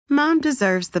Mom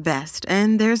deserves the best,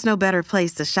 and there's no better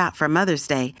place to shop for Mother's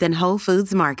Day than Whole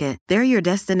Foods Market. They're your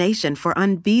destination for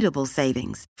unbeatable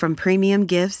savings, from premium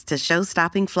gifts to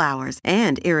show-stopping flowers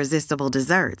and irresistible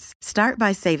desserts. Start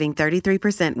by saving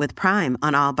 33% with Prime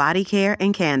on all body care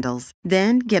and candles.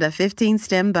 Then get a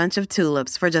 15-stem bunch of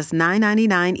tulips for just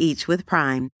 $9.99 each with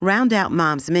Prime. Round out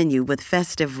Mom's menu with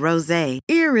festive rosé,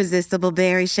 irresistible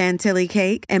berry chantilly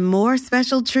cake, and more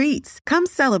special treats. Come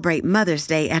celebrate Mother's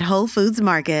Day at Whole Foods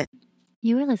Market.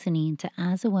 You are listening to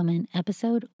As a Woman,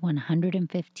 episode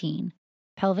 115,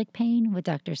 Pelvic Pain with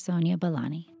Dr. Sonia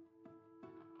Bahlani.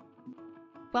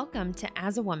 Welcome to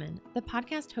As a Woman, the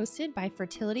podcast hosted by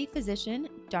fertility physician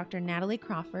Dr. Natalie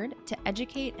Crawford to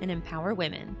educate and empower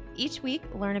women. Each week,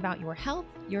 learn about your health,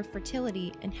 your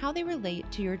fertility, and how they relate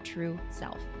to your true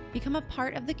self. Become a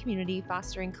part of the community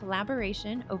fostering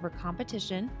collaboration over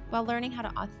competition while learning how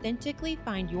to authentically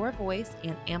find your voice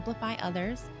and amplify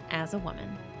others as a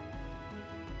woman.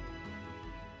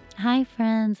 Hi,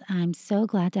 friends. I'm so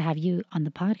glad to have you on the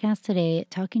podcast today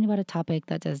talking about a topic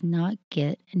that does not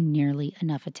get nearly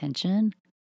enough attention,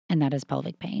 and that is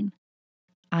pelvic pain.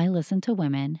 I listen to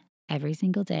women every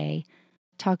single day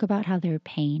talk about how their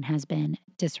pain has been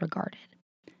disregarded,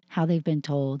 how they've been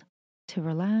told to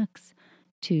relax,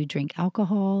 to drink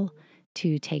alcohol,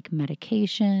 to take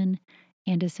medication,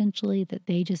 and essentially that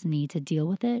they just need to deal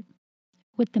with it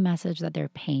with the message that their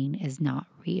pain is not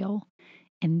real.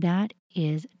 And that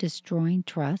is destroying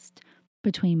trust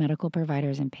between medical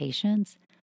providers and patients.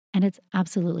 And it's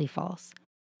absolutely false.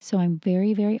 So I'm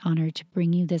very, very honored to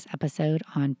bring you this episode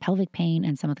on pelvic pain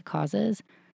and some of the causes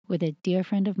with a dear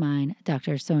friend of mine,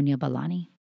 Dr. Sonia Bahlani.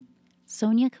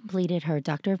 Sonia completed her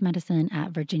Doctor of Medicine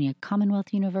at Virginia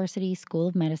Commonwealth University School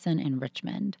of Medicine in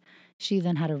Richmond. She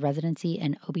then had a residency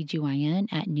in OBGYN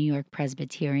at New York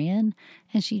Presbyterian,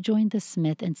 and she joined the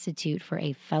Smith Institute for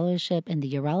a fellowship in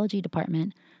the urology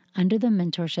department under the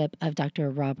mentorship of Dr.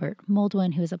 Robert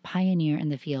Moldwin, who is a pioneer in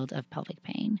the field of pelvic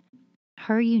pain.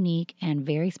 Her unique and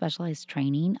very specialized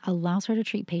training allows her to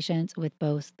treat patients with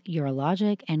both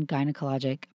urologic and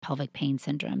gynecologic pelvic pain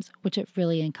syndromes, which it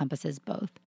really encompasses both.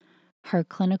 Her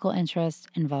clinical interests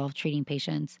involve treating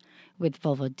patients with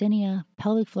vulvodynia,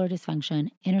 pelvic floor dysfunction,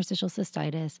 interstitial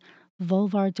cystitis,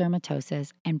 vulvar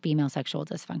dermatosis, and female sexual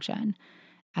dysfunction.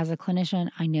 As a clinician,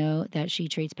 I know that she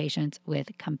treats patients with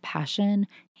compassion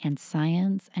and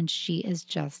science, and she is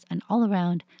just an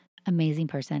all-around amazing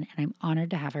person, and I'm honored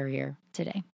to have her here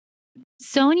today.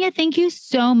 Sonia, thank you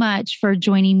so much for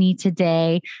joining me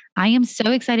today. I am so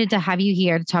excited to have you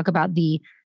here to talk about the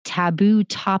taboo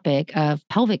topic of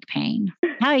pelvic pain.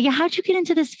 How'd you get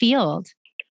into this field?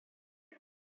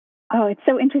 Oh, it's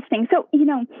so interesting. So,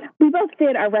 we both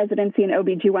did our residency in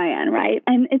OBGYN, right?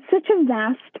 And it's such a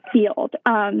vast field.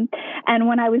 And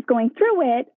when I was going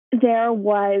through it, there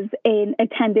was an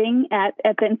attending at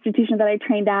the institution that I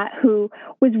trained at who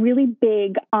was really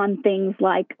big on things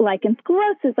like lichen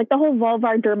sclerosis, like the whole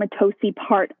vulvar dermatosis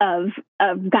part of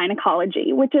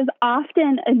gynecology, which is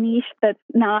often a niche that's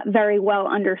not very well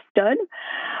understood.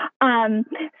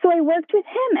 So I worked with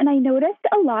him, and I noticed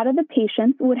a lot of the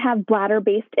patients would have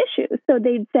bladder-based issues. So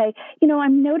they'd say,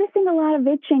 I'm noticing a lot of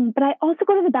itching, but I also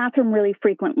go to the bathroom really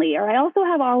frequently, or I also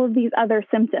have all of these other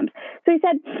symptoms. So he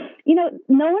said,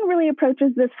 no one really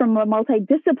approaches this from a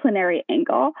multidisciplinary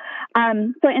angle.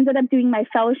 So I ended up doing my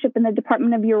fellowship in the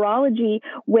Department of Urology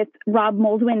with Rob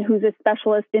Moldwin, who's a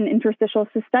specialist in interstitial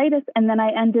cystitis. And then I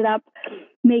ended up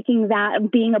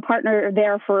being a partner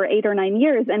there for 8 or 9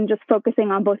 years and just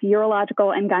focusing on both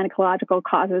urological and gynecological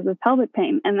causes of pelvic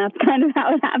pain. And that's kind of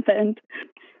how it happened.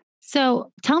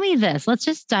 So tell me this, let's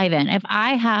just dive in. If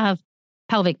I have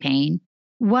pelvic pain,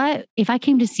 if I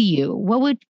came to see you, what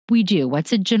would we do?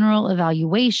 What's a general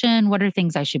evaluation? What are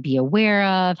things I should be aware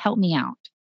of? Help me out.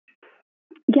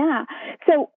 Yeah.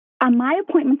 So my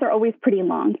appointments are always pretty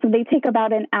long. So they take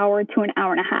about an hour to an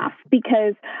hour and a half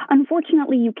because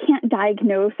unfortunately you can't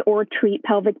diagnose or treat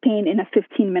pelvic pain in a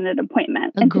 15-minute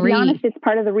appointment. Agreed. And to be honest, it's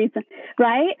part of the reason,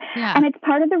 right? Yeah. And it's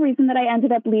part of the reason that I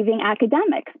ended up leaving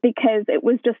academics because it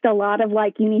was just a lot of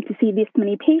you need to see this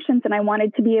many patients. And I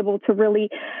wanted to be able to really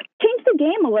change the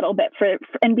game a little bit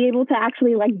and be able to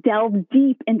actually delve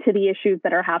deep into the issues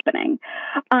that are happening.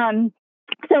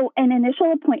 So an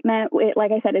initial appointment,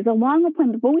 like I said, is a long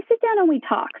appointment, but we sit down and we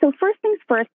talk. So first things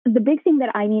first, the big thing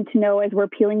that I need to know as we're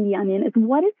peeling the onion is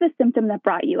what is the symptom that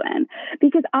brought you in?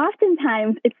 Because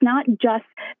oftentimes it's not just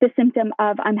the symptom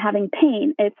of I'm having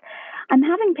pain. It's I'm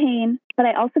having pain, but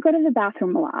I also go to the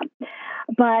bathroom a lot.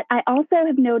 But I also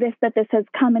have noticed that this has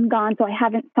come and gone, so I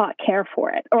haven't sought care for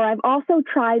it. Or I've also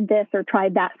tried this or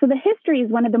tried that. So the history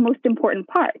is one of the most important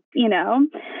parts,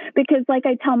 because like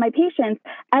I tell my patients,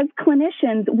 as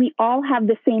clinicians, we all have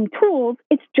the same tools.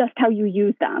 It's just how you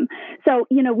use them. So,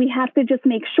 we have to just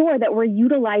make sure that we're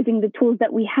utilizing the tools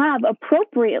that we have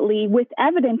appropriately with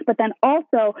evidence, but then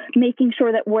also making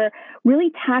sure that we're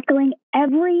really tackling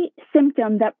every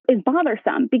symptom that is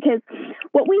bothersome, because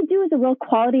what we do is a real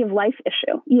quality of life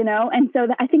issue, and so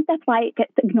I think that's why it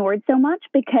gets ignored so much,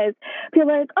 because people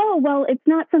are like, oh, well, it's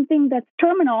not something that's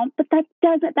terminal, but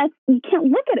you can't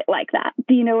look at it like that.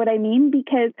 Do you know what I mean?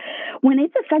 Because when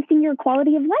it's affecting your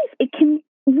quality of life, it can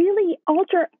really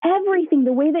alter everything,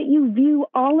 the way that you view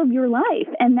all of your life.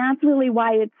 And that's really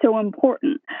why it's so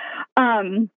important.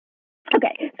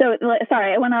 Okay, so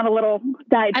sorry, I went on a little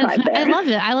diatribe there. I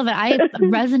love it. I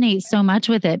resonate so much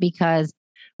with it, because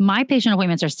my patient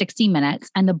appointments are 60 minutes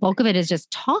and the bulk of it is just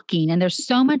talking. And there's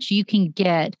so much you can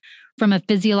get from a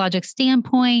physiologic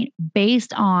standpoint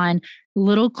based on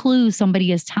little clues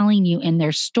somebody is telling you in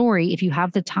their story, if you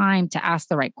have the time to ask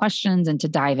the right questions and to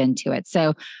dive into it.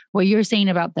 So what you're saying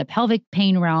about the pelvic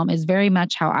pain realm is very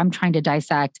much how I'm trying to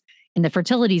dissect in the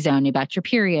fertility zone about your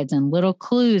periods and little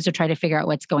clues to try to figure out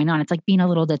what's going on. It's like being a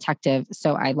little detective.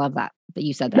 So I love that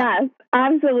you said that. Yes,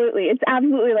 absolutely. It's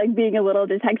absolutely like being a little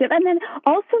detective. And then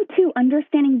also too,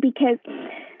 understanding, because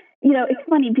it's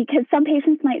funny, because some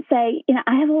patients might say,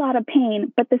 I have a lot of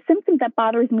pain, but the symptom that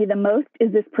bothers me the most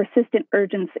is this persistent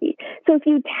urgency. So if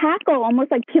you tackle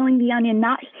almost like peeling the onion,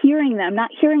 not hearing them, not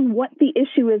hearing what the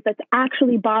issue is that's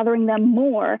actually bothering them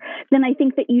more, then I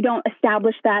think that you don't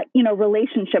establish that,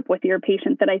 relationship with your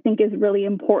patient that I think is really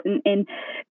important in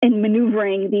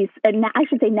maneuvering these, I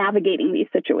should say navigating these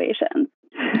situations.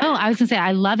 Oh, I was going to say,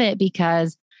 I love it,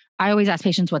 because I always ask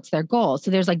patients, what's their goal?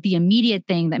 So there's like the immediate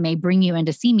thing that may bring you in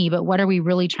to see me, but what are we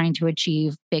really trying to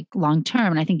achieve big long term?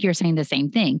 And I think you're saying the same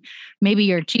thing. Maybe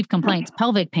your chief complaint's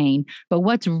pelvic pain, but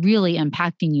what's really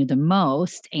impacting you the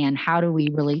most? And how do we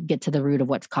really get to the root of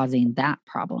what's causing that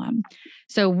problem?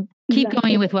 So keep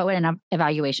going with what an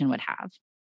evaluation would have.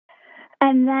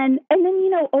 And then,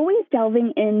 always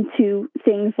delving into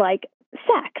things like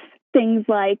sex, things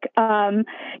like,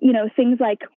 things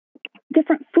like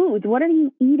different foods. What are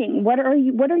you eating? What are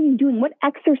you doing? What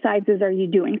exercises are you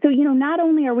doing? So, not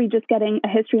only are we just getting a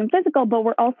history and physical, but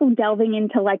we're also delving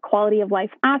into like quality of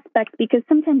life aspects, because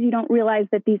sometimes you don't realize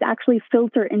that these actually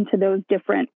filter into those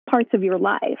different parts of your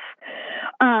life.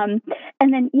 And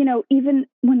then, even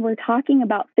when we're talking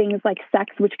about things like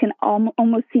sex, which can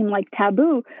almost seem like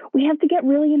taboo, we have to get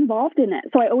really involved in it.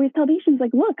 So I always tell patients,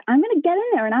 like, look, I'm going to get in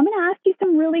there and I'm going to ask you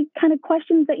some really kind of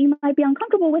questions that you might be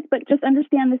uncomfortable with, but just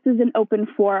understand this is an open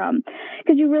forum,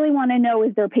 because you really want to know,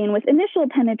 is there pain with initial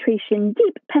penetration,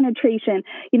 deep penetration?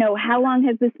 How long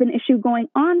has this been issue going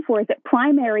on for? Is it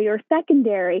primary or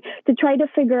secondary? To try to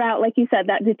figure out, like you said,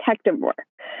 that detective work.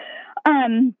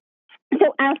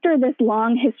 So after this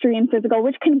long history and physical,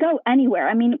 which can go anywhere,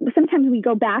 I mean, sometimes we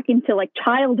go back into like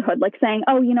childhood, like saying,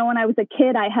 oh, when I was a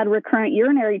kid, I had recurrent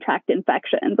urinary tract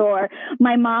infections, or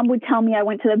my mom would tell me I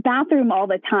went to the bathroom all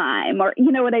the time, or,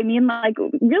 you know what I mean? Like,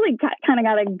 really kind of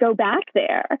got to go back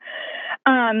there.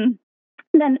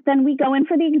 Then we go in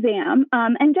for the exam.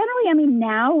 And generally, I mean,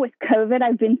 now with COVID,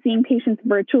 I've been seeing patients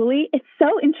virtually. It's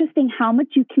so interesting how much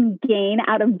you can gain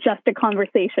out of just a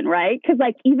conversation, right? Because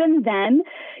like even then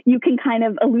you can kind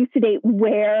of elucidate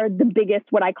where the biggest,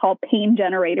 what I call pain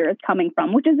generator is coming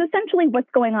from, which is essentially what's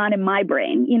going on in my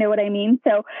brain. You know what I mean?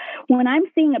 So when I'm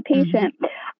seeing a patient,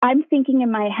 I'm thinking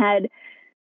in my head,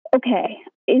 okay,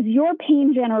 is your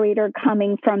pain generator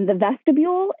coming from the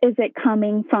vestibule? Is it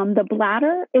coming from the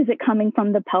bladder? Is it coming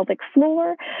from the pelvic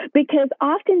floor? Because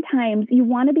oftentimes you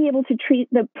want to be able to treat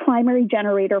the primary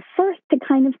generator first to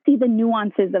kind of see the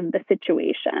nuances of the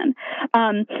situation.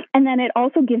 And then it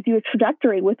also gives you a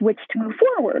trajectory with which to move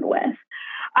forward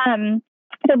with.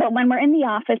 But when we're in the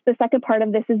office, the second part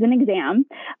of this is an exam,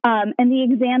 and the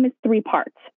exam is 3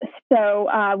 parts.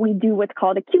 So we do what's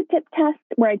called a Q-tip test,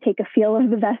 where I take a feel of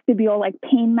the vestibule, like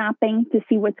pain mapping, to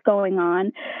see what's going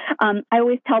on. I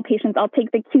always tell patients, I'll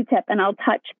take the Q-tip and I'll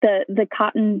touch the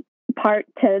cotton part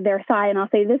to their thigh, and I'll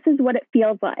say, this is what it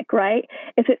feels like, right?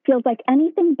 If it feels like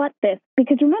anything but this,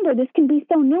 because remember, this can be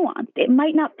so nuanced. It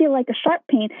might not feel like a sharp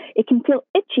pain. It can feel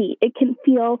itchy. It can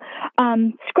feel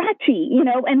scratchy,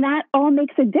 and that all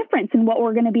makes a difference in what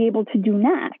we're going to be able to do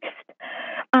next.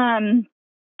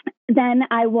 then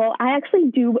I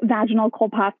actually do vaginal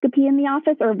colposcopy in the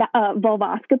office, or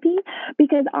vulvoscopy,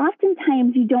 because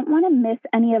oftentimes you don't want to miss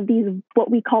any of these,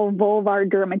 what we call vulvar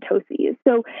dermatoses.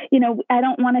 So, I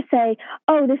don't want to say,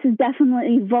 oh, this is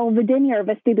definitely vulvodynia or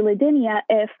vestibulodynia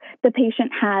if the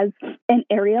patient has an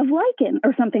area of lichen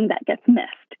or something that gets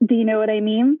missed. Do you know what I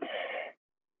mean?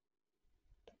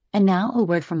 And now a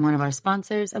word from one of our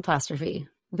sponsors, Apostrophe.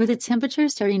 With the temperature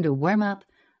starting to warm up,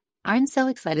 I'm so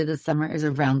excited the summer is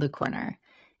around the corner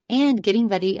and getting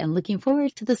ready and looking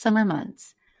forward to the summer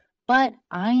months. But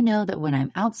I know that when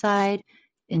I'm outside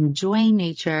enjoying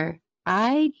nature,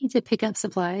 I need to pick up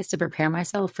supplies to prepare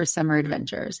myself for summer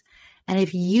adventures. And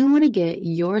if you want to get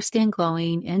your skin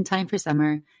glowing in time for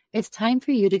summer, it's time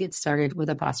for you to get started with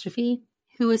Apostrophe,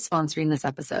 who is sponsoring this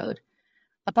episode.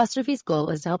 Apostrophe's goal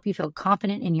is to help you feel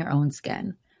confident in your own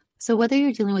skin. So whether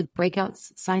you're dealing with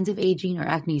breakouts, signs of aging, or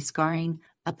acne scarring,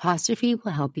 Apostrophe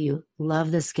will help you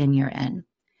love the skin you're in.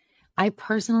 I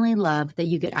personally love that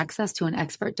you get access to an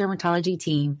expert dermatology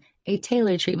team, a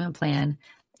tailored treatment plan.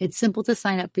 It's simple to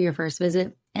sign up for your first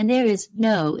visit, and there is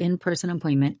no in-person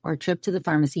appointment or trip to the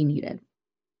pharmacy needed.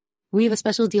 We have a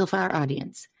special deal for our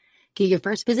audience. Get your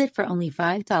first visit for only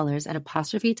 $5 at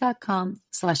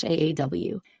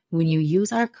apostrophe.com/AAW when you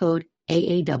use our code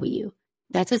AAW.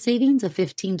 That's a savings of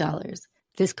 $15.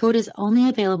 This code is only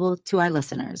available to our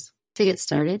listeners. To get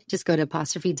started, just go to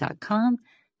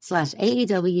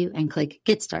apostrophe.com/AAW and click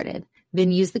Get Started.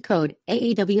 Then use the code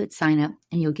AAW at sign up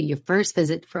and you'll get your first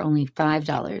visit for only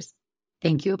 $5.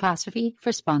 Thank you, Apostrophe,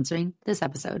 for sponsoring this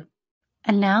episode.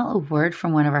 And now a word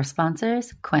from one of our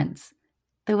sponsors, Quince.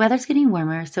 The weather's getting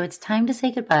warmer, so it's time to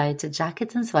say goodbye to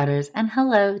jackets and sweaters and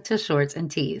hello to shorts and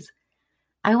tees.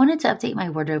 I wanted to update my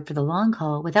wardrobe for the long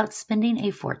haul without spending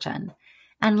a fortune,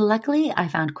 and luckily I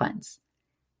found Quince.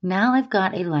 Now I've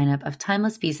got a lineup of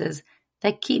timeless pieces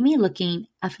that keep me looking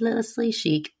effortlessly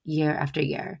chic year after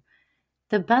year.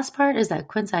 The best part is that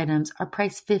Quince items are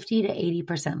priced 50 to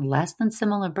 80% less than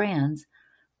similar brands,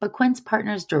 but Quince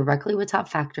partners directly with top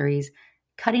factories,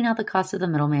 cutting out the cost of the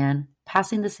middleman,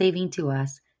 passing the saving to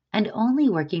us, and only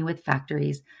working with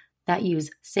factories that use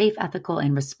safe, ethical,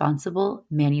 and responsible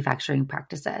manufacturing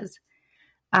practices.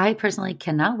 I personally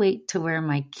cannot wait to wear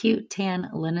my cute tan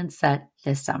linen set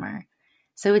this summer.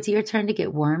 So it's your turn to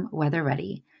get warm weather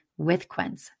ready with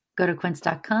Quince. Go to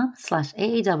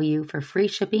quince.com/AAW for free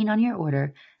shipping on your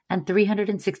order and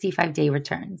 365-day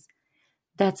returns.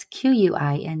 That's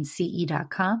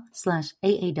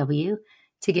QUINCE.com/AAW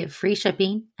to get free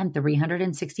shipping and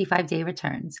 365-day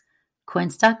returns.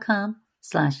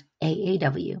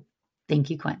 Quince.com/AAW. Thank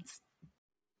you, Quince.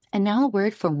 And now a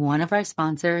word from one of our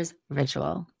sponsors,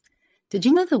 Ritual. Did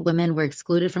you know that women were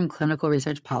excluded from clinical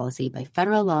research policy by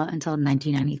federal law until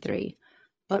 1993?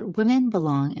 But women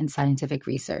belong in scientific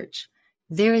research.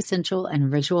 They're essential,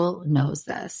 and Ritual knows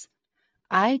this.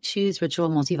 I choose Ritual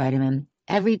multivitamin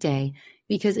every day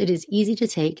because it is easy to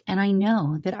take, and I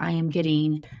know that I am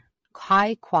getting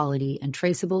high quality and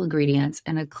traceable ingredients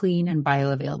in a clean and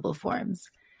bioavailable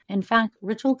forms. In fact,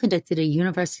 Ritual conducted a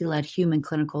university-led human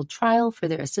clinical trial for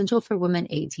their Essential for Women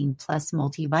 18 Plus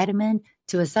multivitamin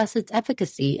to assess its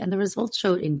efficacy, and the results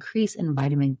showed increase in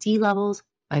vitamin D levels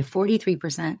by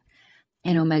 43%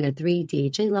 and omega-3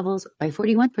 DHA levels by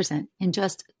 41% in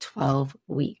just 12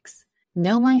 weeks.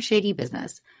 No my shady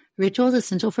business. Ritual's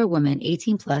Essential for Women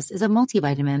 18 Plus is a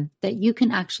multivitamin that you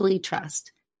can actually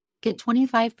trust. Get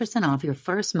 25% off your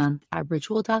first month at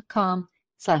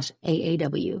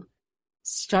ritual.com/AAW.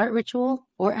 Start Ritual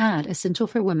or add Essential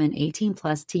for Women 18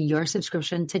 Plus to your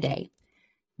subscription today.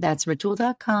 That's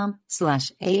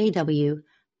ritual.com/AAW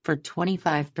for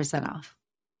 25% off.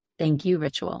 Thank you,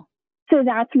 Ritual. So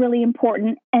that's really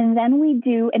important. And then we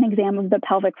do an exam of the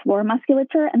pelvic floor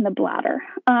musculature and the bladder.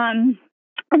 And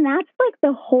that's like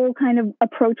the whole kind of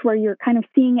approach where you're kind of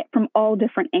seeing it from all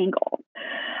different angles.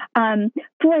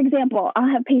 For example, I'll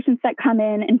have patients that come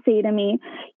in and say to me,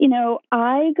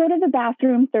 I go to the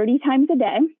bathroom 30 times a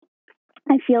day.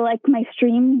 I feel like my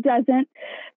stream doesn't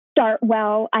start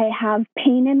well. I have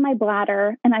pain in my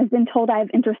bladder, and I've been told I have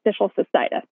interstitial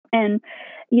cystitis. And,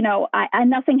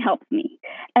 nothing helps me.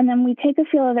 And then we take a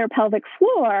feel of their pelvic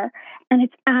floor, and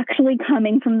it's actually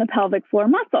coming from the pelvic floor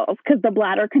muscles because the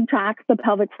bladder contracts, the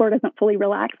pelvic floor doesn't fully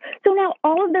relax. So now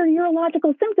all of their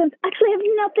urological symptoms actually have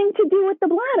nothing to do with the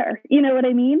bladder. You know what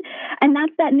I mean? And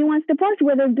that's that nuanced approach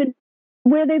where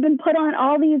they've been put on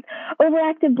all these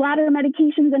overactive bladder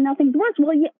medications and nothing's worked.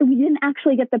 Well, we didn't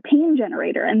actually get the pain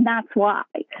generator, and that's why.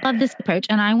 I love this approach.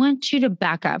 And I want you to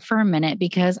back up for a minute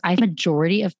because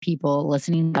majority of people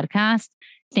listening to the podcast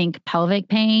think pelvic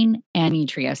pain and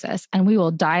endometriosis, and we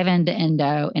will dive into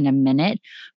endo in a minute.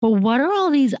 But what are all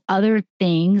these other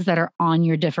things that are on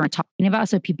your different talking about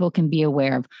so people can be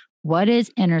aware of what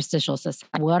is interstitial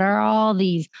cystitis? What are all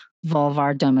these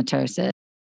vulvar dermatosis?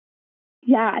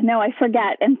 Yeah, no, I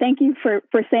forget. And thank you for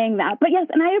saying that. But yes,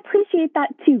 and I appreciate that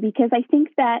too, because I think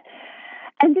that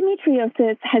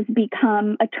endometriosis has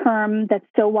become a term that's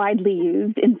so widely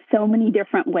used in so many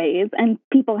different ways. And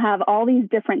people have all these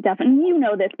different definitions. You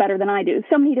know this better than I do.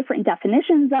 So many different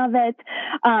definitions of it.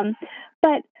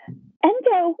 But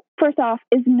endo, first off,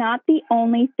 is not the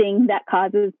only thing that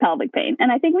causes pelvic pain.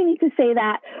 And I think we need to say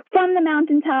that from the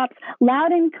mountaintops,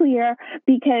 loud and clear,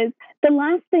 because the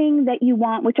last thing that you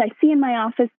want, which I see in my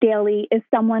office daily, is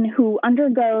someone who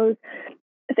undergoes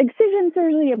excision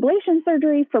surgery, ablation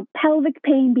surgery for pelvic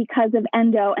pain because of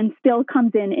endo and still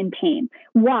comes in pain.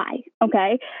 Why?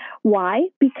 Okay. Why?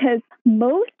 Because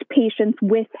most patients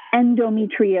with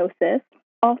endometriosis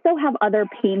also have other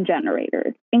pain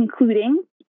generators, including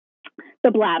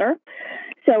the bladder.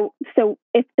 So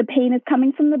if the pain is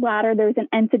coming from the bladder, there's an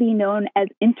entity known as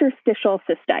interstitial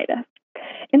cystitis.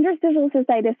 Interstitial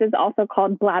cystitis is also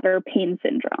called bladder pain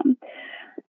syndrome.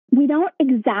 We don't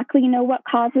exactly know what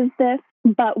causes this,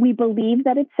 but we believe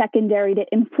that it's secondary to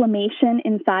inflammation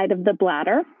inside of the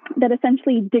bladder that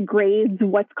essentially degrades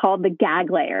what's called the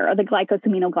GAG layer, or the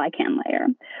glycosaminoglycan layer.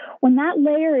 When that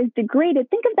layer is degraded,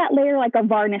 think of that layer like a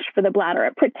varnish for the bladder.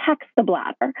 It protects the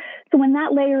bladder. So when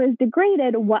that layer is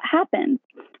degraded, what happens?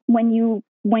 When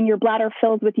your bladder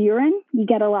fills with urine, you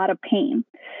get a lot of pain.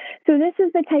 So this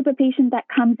is the type of patient that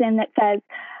comes in that says,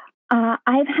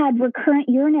 I've had recurrent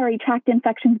urinary tract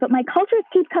infections, but my cultures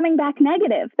keep coming back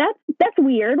negative. That's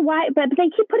weird. Why? But they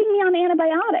keep putting me on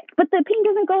antibiotics, but the pain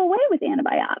doesn't go away with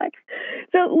antibiotics.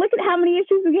 So look at how many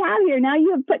issues we have here. Now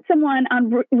you have put someone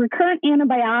on recurrent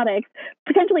antibiotics,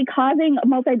 potentially causing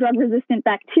multi-drug resistant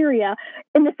bacteria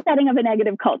in the setting of a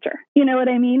negative culture. You know what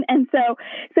I mean? And so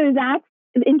that's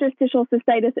interstitial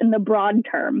cystitis in the broad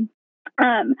term.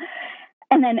 And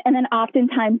then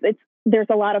oftentimes there's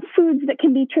a lot of foods that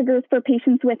can be triggers for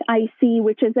patients with IC,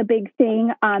 which is a big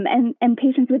thing. And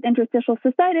patients with interstitial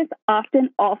cystitis often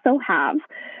also have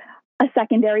a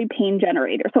secondary pain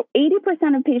generator. So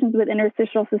 80% of patients with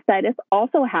interstitial cystitis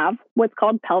also have what's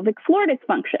called pelvic floor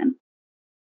dysfunction.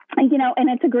 And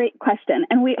it's a great question.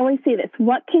 And we always say this,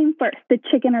 what came first, the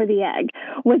chicken or the egg?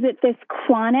 Was it this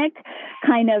chronic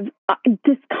kind of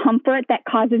discomfort that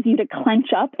causes you to clench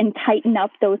up and tighten up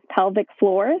those pelvic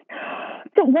floors?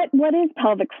 So what is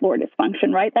pelvic floor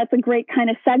dysfunction, right? That's a great kind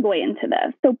of segue into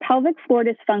this. So pelvic floor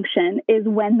dysfunction is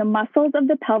when the muscles of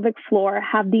the pelvic floor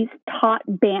have these taut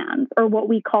bands, or what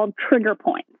we call trigger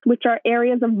points, which are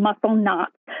areas of muscle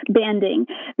knots, banding,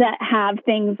 that have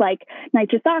things like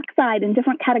nitrous oxide and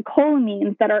different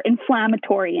catecholamines that are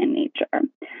inflammatory in nature.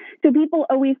 So people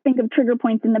always think of trigger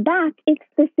points in the back. It's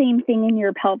the same thing in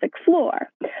your pelvic floor.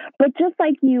 But just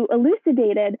like you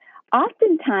elucidated,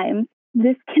 oftentimes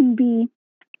this can be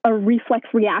a reflex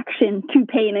reaction to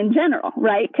pain in general,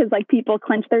 right? Because like people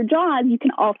clench their jaws, you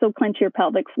can also clench your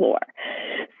pelvic floor.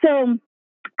 So,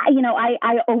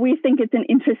 I always think it's an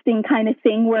interesting kind of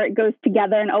thing where it goes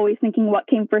together, and always thinking what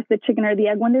came first, the chicken or the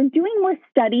egg. When they're doing more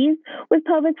studies with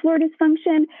pelvic floor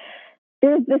dysfunction,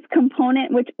 there's this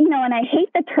component, which, and I hate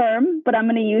the term, but I'm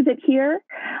going to use it here.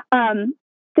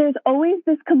 There's always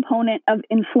this component of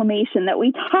inflammation that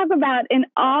we talk about in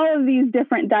all of these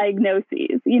different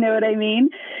diagnoses. You know what I mean?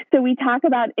 So we talk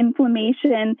about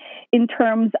inflammation in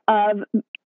terms of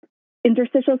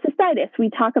interstitial cystitis. We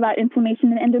talk about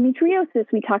inflammation in endometriosis.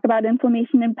 We talk about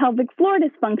inflammation in pelvic floor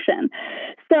dysfunction.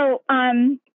 So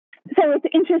it's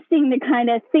interesting to kind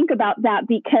of think about that,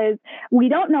 because we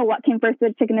don't know what came first,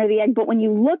 the chicken or the egg, but when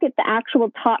you look at the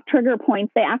actual top trigger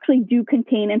points, they actually do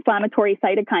contain inflammatory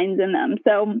cytokines in them.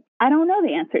 So I don't know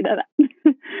the answer to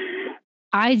that.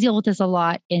 I deal with this a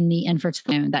lot in the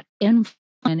infertility, that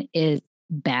inflammation is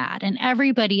bad. And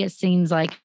everybody, it seems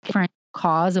like, different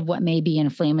cause of what may be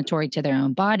inflammatory to their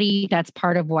own body. That's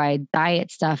part of why diet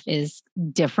stuff is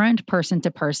different person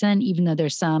to person, even though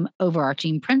there's some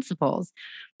overarching principles.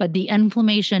 But the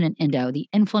inflammation in endo, the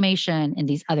inflammation in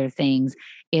these other things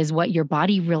is what your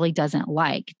body really doesn't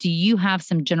like. Do you have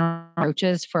some general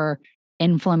approaches for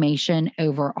inflammation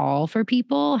overall for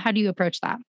people? How do you approach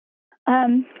that?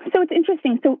 So it's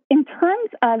interesting. So in terms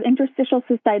of interstitial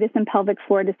cystitis and pelvic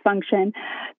floor dysfunction,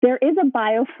 there is a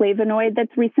bioflavonoid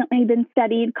that's recently been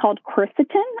studied called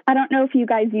quercetin. I don't know if you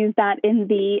guys use that in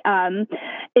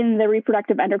the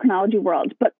reproductive endocrinology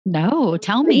world, but no,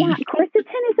 tell me. Yeah,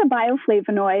 quercetin is a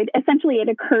bioflavonoid. Essentially, it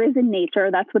occurs in nature.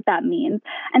 That's what that means.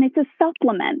 And it's a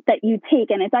supplement that you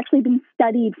take, and it's actually been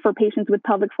studied for patients with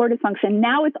pelvic floor dysfunction.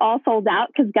 Now it's all sold out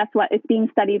because guess what? It's being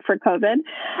studied for COVID.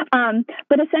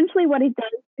 But essentially what it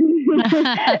does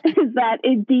is that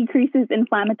it decreases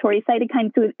inflammatory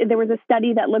cytokines. So there was a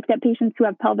study that looked at patients who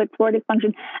have pelvic floor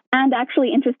dysfunction and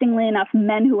actually, interestingly enough,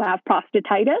 men who have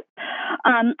prostatitis.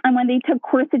 And when they took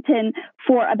quercetin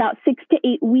for about 6 to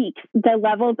 8 weeks, the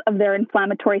levels of their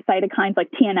inflammatory cytokines like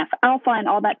TNF alpha and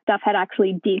all that stuff had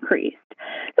actually decreased.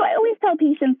 So I always tell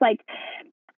patients, like,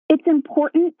 it's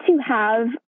important to have,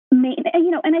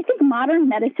 and I think modern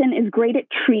medicine is great at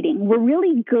treating. We're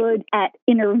really good at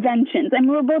interventions, and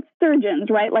we're both surgeons,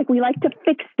 right? Like, we like to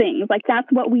fix things. Like, that's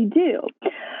what we do.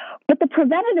 But the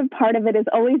preventative part of it is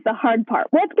always the hard part.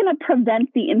 What's going to prevent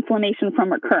the inflammation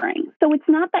from occurring? So it's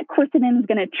not that quercetin is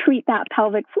going to treat that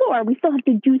pelvic floor. We still have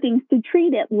to do things to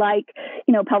treat it, like,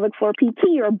 pelvic floor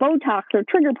PT or Botox or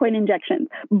trigger point injections.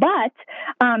 But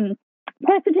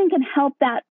quercetin can help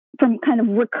that from kind of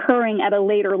recurring at a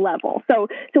later level. So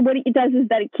what it does is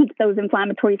that it keeps those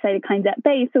inflammatory cytokines at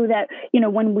bay, so that,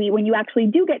 when you actually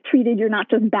do get treated, you're not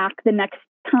just back the next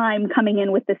time coming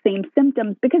in with the same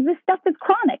symptoms, because this stuff is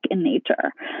chronic in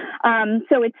nature.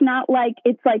 So it's not like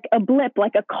it's like a blip,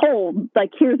 like a cold,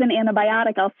 like, here's an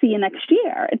antibiotic, I'll see you next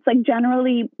year. It's like,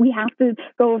 generally we have to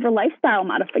go over lifestyle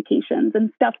modifications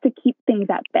and stuff to keep things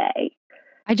at bay.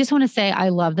 I just want to say, I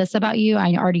love this about you.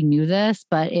 I already knew this,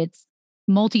 but it's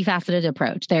multifaceted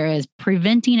approach. There is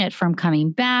preventing it from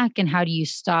coming back, and how do you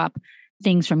stop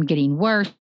things from getting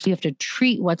worse? You have to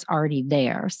treat what's already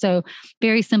there. So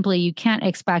very simply, you can't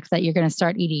expect that you're going to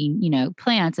start eating,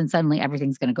 plants and suddenly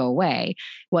everything's going to go away.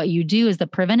 What you do is the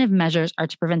preventive measures are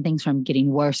to prevent things from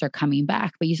getting worse or coming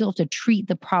back, but you still have to treat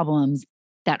the problems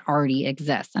that already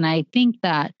exist. And I think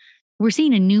that we're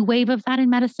seeing a new wave of that in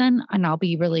medicine, and I'll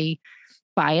be really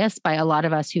biased by a lot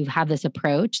of us who have this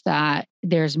approach that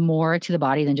there's more to the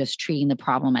body than just treating the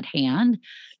problem at hand.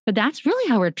 But that's really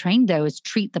how we're trained, though, is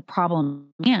treat the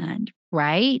problem at hand,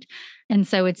 right? And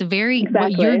so it's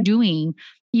what you're doing,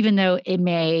 even though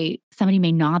somebody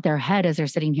may nod their head as they're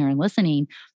sitting here and listening,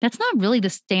 that's not really the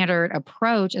standard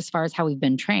approach as far as how we've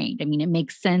been trained. I mean, it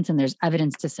makes sense and there's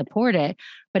evidence to support it,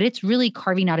 but it's really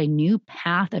carving out a new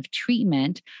path of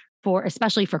treatment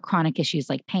especially for chronic issues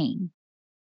like pain.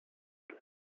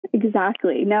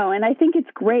 Exactly. No, and I think it's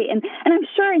great. And I'm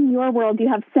sure in your world you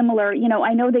have similar,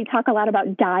 I know they talk a lot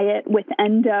about diet with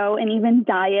endo and even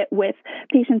diet with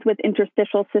patients with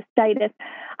interstitial cystitis.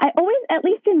 I always, at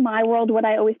least in my world, what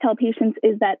I always tell patients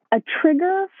is that a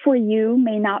trigger for you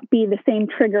may not be the same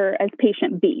trigger as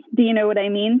patient B. Do you know what I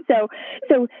mean?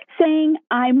 So saying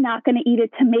I'm not going to eat a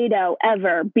tomato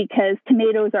ever because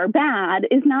tomatoes are bad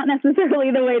is not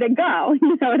necessarily the way to go.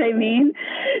 You know what I mean?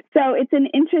 So it's an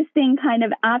interesting kind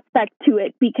of aspect to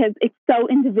it because it's so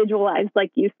individualized,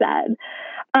 like you said.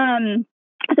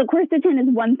 So quercetin is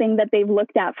one thing that they've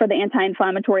looked at for the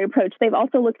anti-inflammatory approach. They've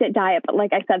also looked at diet, but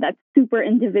like I said, that's super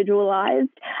individualized.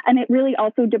 And it really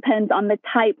also depends on the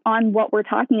type, on what we're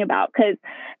talking about, because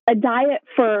a diet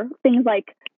for things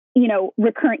like,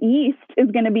 recurrent yeast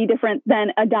is going to be different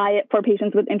than a diet for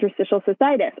patients with interstitial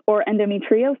cystitis or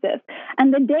endometriosis.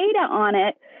 And the data on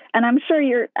it, and I'm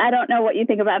sure I don't know what you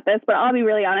think about this, but I'll be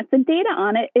really honest, the data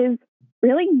on it is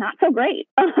really not so great.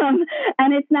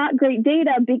 And it's not great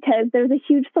data because there's a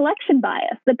huge selection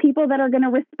bias. The people that are going to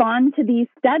respond to these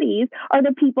studies are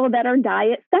the people that are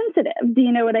diet sensitive. Do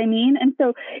you know what I mean? And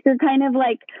so you're kind of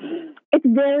like, it's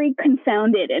very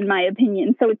confounded in my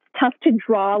opinion. So it's tough to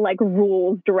draw like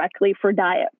rules directly for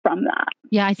diet from that.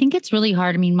 Yeah, I think it's really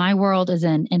hard. I mean, my world is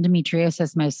in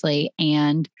endometriosis mostly.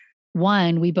 And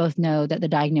one, we both know that the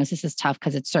diagnosis is tough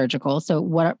because it's surgical. So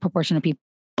what proportion of people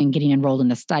getting enrolled in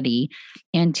the study?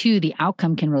 And two, the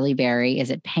outcome can really vary. Is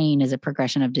it pain? Is it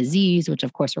progression of disease, which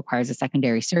of course requires a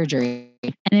secondary surgery?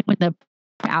 And then with the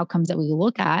outcomes that we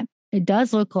look at, it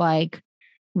does look like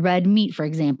red meat, for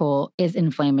example, is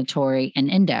inflammatory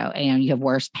and endo, and you have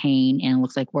worse pain and it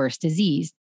looks like worse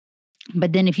disease.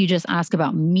 But then if you just ask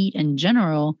about meat in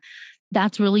general,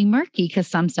 that's really murky because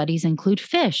some studies include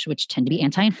fish, which tend to be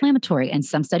anti-inflammatory, and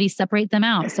some studies separate them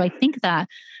out. So I think that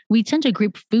we tend to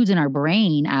group foods in our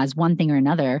brain as one thing or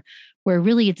another, where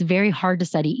really it's very hard to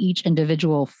study each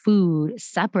individual food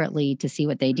separately to see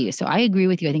what they do. So I agree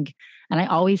with you. I think, and I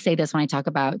always say this when I talk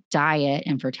about diet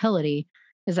and fertility,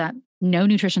 is that no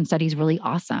nutrition study is really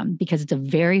awesome because it's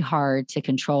very hard to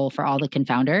control for all the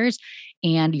confounders.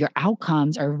 And your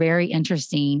outcomes are very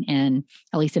interesting in,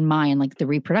 at least in mine, like the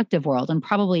reproductive world, and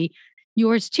probably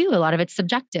yours too, a lot of it's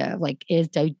subjective. Like,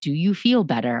 do you feel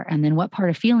better? And then what part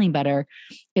of feeling better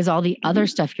is all the other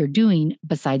stuff you're doing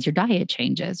besides your diet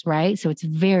changes, right? So it's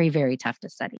very, very tough to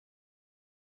study.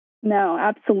 No,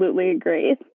 absolutely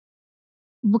agree.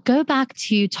 We'll go back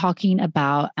to talking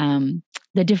about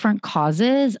the different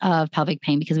causes of pelvic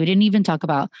pain, because we didn't even talk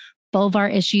about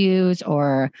vulvar issues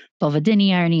or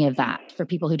vulvodynia or any of that for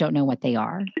people who don't know what they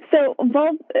are. So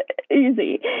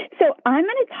easy. So I'm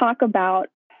going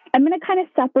to kind of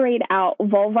separate out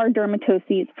vulvar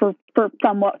dermatoses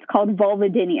from what's called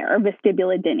vulvodynia or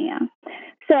vestibulodynia.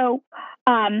 So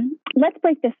let's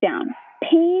break this down.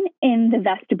 Pain in the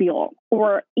vestibule,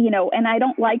 or, and I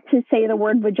don't like to say the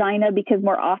word vagina because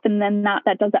more often than not,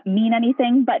 that doesn't mean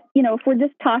anything. But, if we're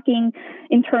just talking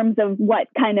in terms of what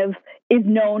kind of is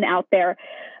known out there,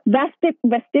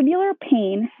 vestibular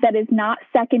pain that is not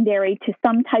secondary to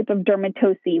some type of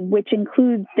dermatose, which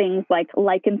includes things like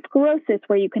lichen sclerosis,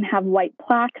 where you can have white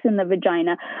plaques in the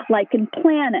vagina, lichen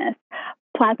planus,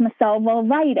 plasma cell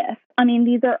vulvitis. I mean,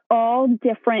 these are all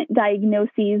different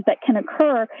diagnoses that can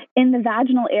occur in the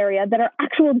vaginal area that are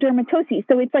actual dermatoses.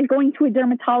 So it's like going to a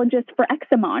dermatologist for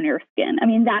eczema on your skin. I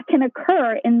mean, that can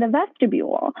occur in the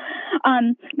vestibule.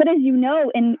 But as you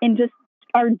know, in just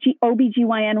our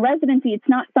OBGYN residency, it's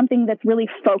not something that's really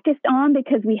focused on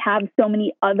because we have so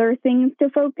many other things to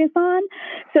focus on.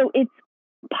 So it's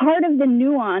part of the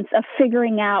nuance of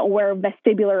figuring out where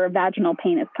vestibular or vaginal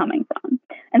pain is coming from.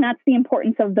 And that's the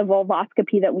importance of the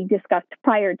vulvoscopy that we discussed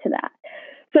prior to that.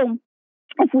 So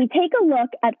if we take a look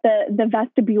at the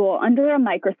vestibule under a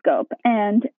microscope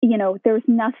and, there's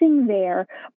nothing there,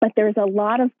 but there's a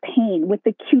lot of pain with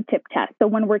the Q-tip test. So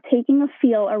when we're taking a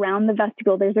feel around the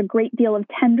vestibule, there's a great deal of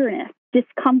tenderness,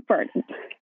 discomfort,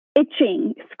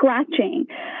 itching, scratching.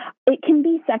 It can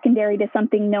be secondary to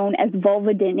something known as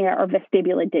vulvodynia or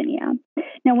vestibulodynia.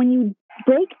 Now, when you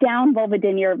break down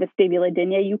vulvodynia or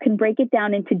vestibulodynia, you can break it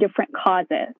down into different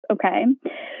causes, okay?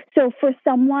 So for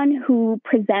someone who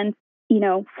presents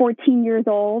 14 years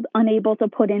old, unable to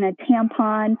put in a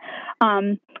tampon,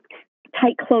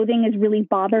 tight clothing is really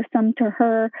bothersome to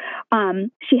her.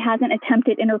 She hasn't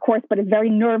attempted intercourse, but is very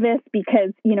nervous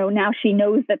because, now she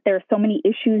knows that there's so many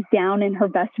issues down in her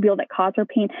vestibule that cause her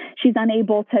pain. She's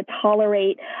unable to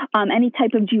tolerate any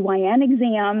type of GYN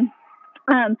exam.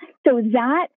 So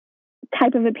that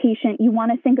type of a patient, you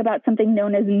want to think about something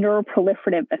known as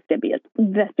neuroproliferative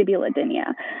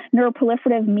vestibulodynia.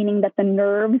 Neuroproliferative meaning that the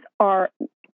nerves are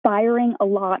firing a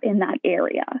lot in that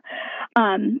area,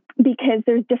 because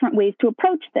there's different ways to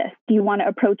approach this. Do you want to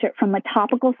approach it from a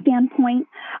topical standpoint?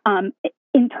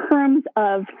 In terms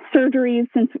of surgeries,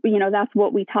 since that's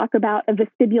what we talk about, a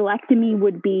vestibulectomy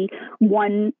would be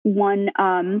one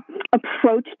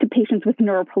approach to patients with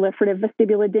neuroproliferative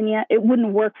vestibulodynia. It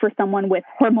wouldn't work for someone with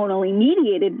hormonally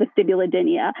mediated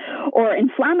vestibulodynia or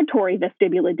inflammatory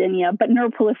vestibulodynia, but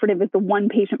neuroproliferative is the one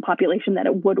patient population that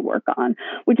it would work on,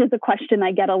 which is a question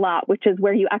I get a lot, which is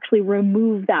where you actually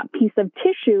remove that piece of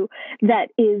tissue that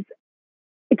is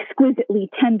exquisitely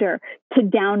tender to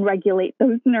downregulate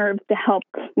those nerves to help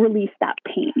release that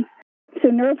pain. So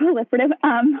neuroproliferative,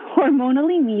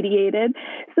 hormonally mediated.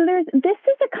 So this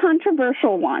is a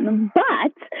controversial one,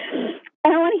 but I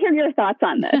want to hear your thoughts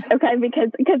on this, okay?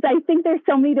 Because I think there's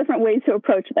so many different ways to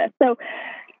approach this. So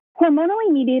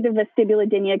hormonally mediated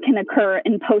vestibulodynia can occur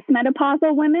in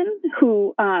postmenopausal women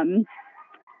who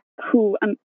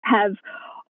have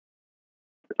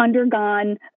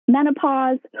undergone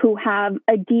menopause, who have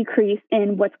a decrease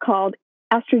in what's called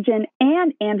estrogen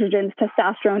and androgens,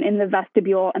 testosterone in the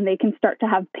vestibule, and they can start to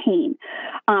have pain.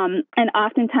 And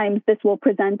oftentimes this will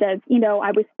present as,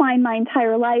 I was fine my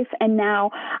entire life and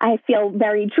now I feel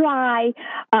very dry.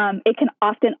 It can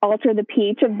often alter the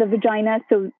pH of the vagina.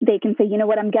 So they can say,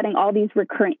 I'm getting all these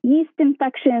recurrent yeast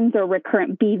infections or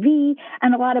recurrent BV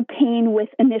and a lot of pain with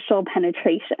initial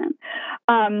penetration.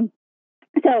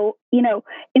 So,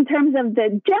 in terms of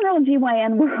the general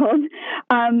GYN world,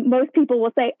 most people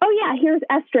will say, oh, yeah, here's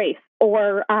estrace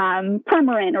or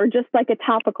Premarin or just like a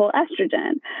topical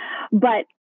estrogen. But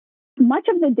much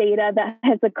of the data that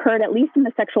has occurred, at least in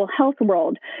the sexual health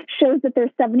world, shows that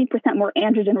there's 70% more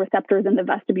androgen receptors in the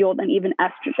vestibule than even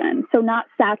estrogen. So not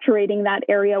saturating that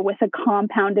area with a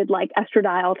compounded like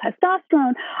estradiol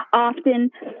testosterone often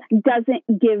doesn't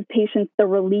give patients the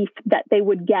relief that they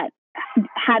would get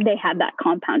had they had that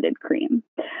compounded cream.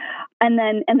 and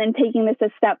then taking this a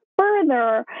step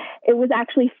further, it was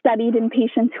actually studied in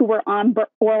patients who were on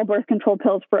oral birth control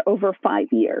pills for over 5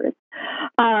 years.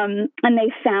 And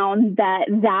they found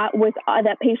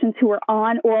that patients who were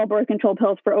on oral birth control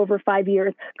pills for over 5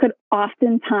 years could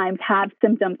oftentimes have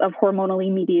symptoms of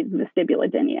hormonally mediated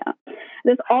vestibulodynia.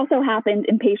 This also happened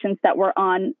in patients that were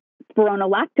on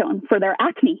spironolactone for their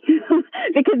acne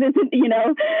because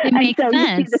it makes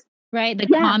sense, right? The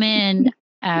common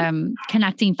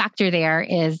connecting factor there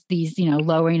is these,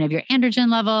 lowering of your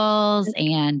androgen levels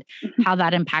and how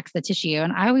that impacts the tissue.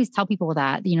 And I always tell people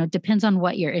that, it depends on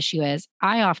what your issue is.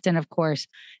 I often, of course,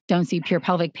 don't see pure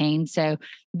pelvic pain. So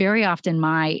very often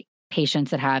my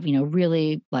patients that have,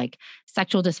 really like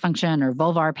sexual dysfunction or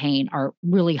vulvar pain are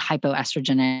really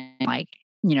hypoestrogenic, like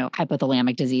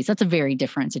hypothalamic disease. That's a very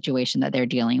different situation that they're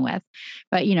dealing with.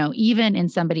 But, even in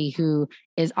somebody who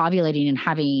is ovulating and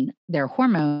having their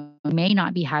hormone may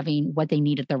not be having what they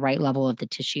need at the right level of the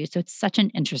tissue. So it's such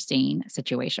an interesting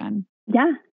situation.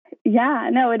 Yeah. Yeah,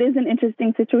 no, it is an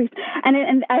interesting situation.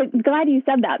 And I'm glad you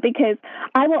said that because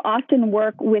I will often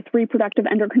work with reproductive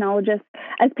endocrinologists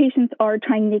as patients are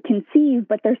trying to conceive,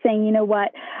 but they're saying, you know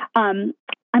what,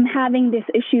 I'm having this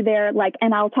issue there,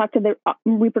 and I'll talk to the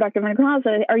reproductive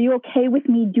endocrinologist. Are you okay with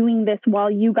me doing this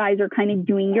while you guys are kind of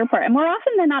doing your part? And more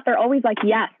often than not, they're always like,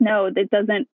 yes, no,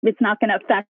 it's not going to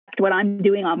affect what I'm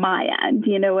doing on my end.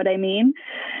 You know what I mean?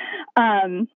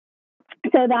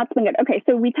 So that's been good. Okay,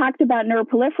 so we talked about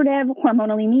neuroproliferative,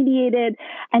 hormonally mediated,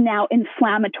 and now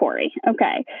inflammatory.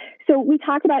 Okay, so we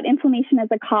talk about inflammation as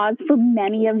a cause for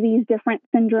many of these different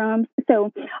syndromes.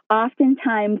 So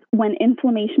oftentimes when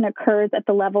inflammation occurs at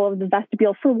the level of the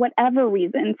vestibule for whatever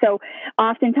reason, so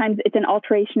oftentimes it's an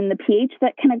alteration in the pH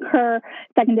that can occur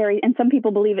secondary, and some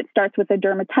people believe it starts with a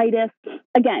dermatitis.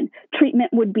 Again,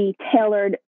 treatment would be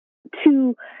tailored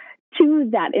to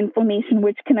that inflammation,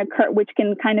 which can occur, which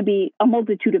can kind of be a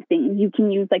multitude of things. You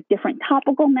can use different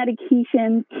topical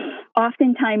medications.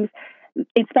 Oftentimes,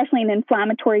 especially in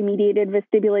inflammatory mediated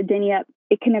vestibulodynia,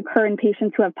 it can occur in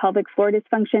patients who have pelvic floor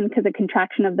dysfunction because a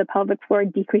contraction of the pelvic floor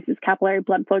decreases capillary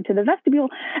blood flow to the vestibule.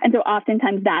 And so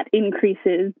oftentimes that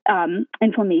increases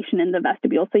inflammation in the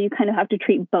vestibule. So you kind of have to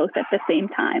treat both at the same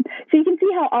time. So you can see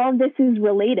how all of this is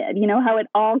related, how it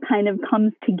all kind of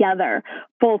comes together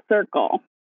full circle.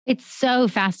 It's so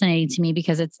fascinating to me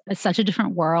because it's such a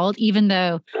different world, even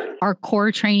though our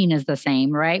core training is the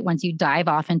same, right? Once you dive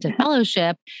off into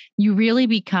fellowship, you really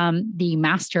become the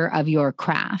master of your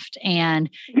craft and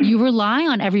you rely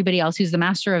on everybody else who's the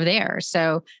master of theirs.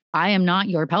 So I am not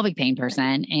your pelvic pain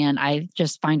person. And I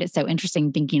just find it so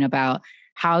interesting thinking about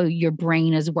how your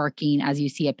brain is working as you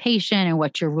see a patient and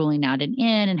what you're ruling out and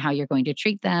in and how you're going to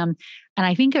treat them. And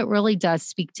I think it really does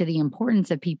speak to the importance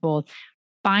of people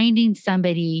finding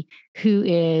somebody who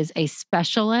is a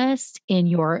specialist in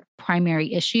your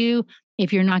primary issue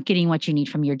if you're not getting what you need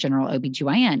from your general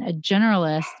OBGYN. A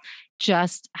generalist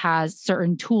just has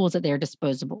certain tools at their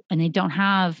disposal and they don't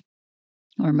have,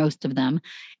 or most of them,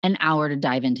 an hour to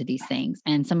dive into these things.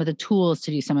 And some of the tools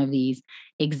to do some of these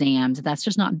exams, that's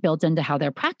just not built into how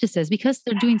their practice is because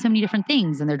they're doing so many different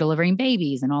things and they're delivering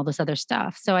babies and all this other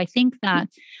stuff. So I think that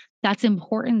that's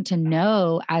important to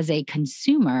know as a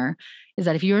consumer is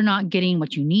that if you're not getting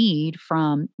what you need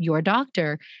from your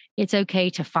doctor, it's okay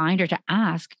to find or to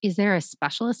ask, is there a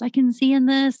specialist I can see in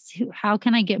this? How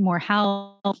can I get more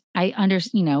help? I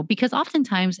understand, because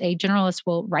oftentimes a generalist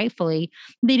will rightfully,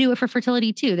 they do it for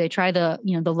fertility too. They try the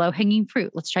low hanging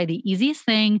fruit. Let's try the easiest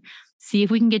thing. See if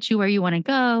we can get you where you want to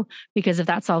go, because if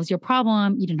that solves your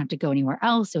problem, you don't have to go anywhere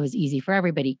else. So it was easy for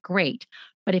everybody. Great.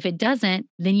 But if it doesn't,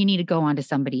 then you need to go on to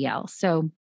somebody else.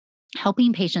 So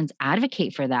helping patients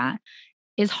advocate for that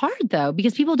is hard though,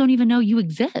 because people don't even know you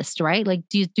exist, right? Like,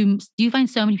 do you find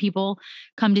so many people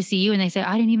come to see you and they say,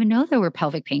 I didn't even know there were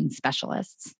pelvic pain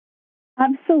specialists?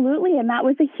 Absolutely. And that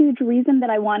was a huge reason that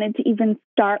I wanted to even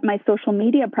start my social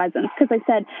media presence. Because I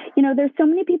said, there's so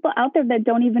many people out there that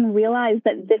don't even realize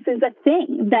that this is a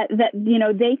thing, that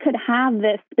they could have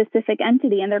this specific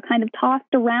entity and they're kind of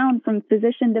tossed around from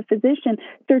physician to physician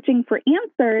searching for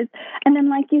answers. And then,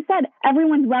 like you said,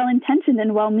 everyone's well-intentioned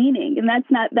and well-meaning. And that's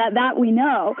not that we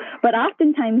know. But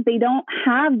oftentimes they don't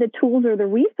have the tools or the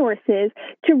resources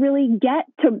to really get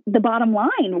to the bottom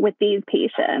line with these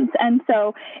patients. And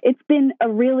so it's been a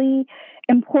really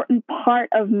important part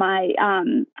of my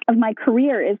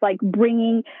career is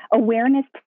bringing awareness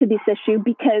to this issue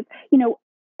because,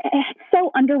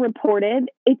 so underreported.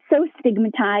 It's so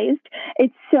stigmatized.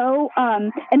 It's so,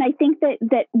 and I think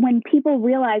that when people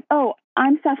realize, oh,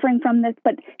 I'm suffering from this,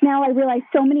 but now I realize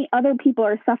so many other people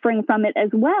are suffering from it as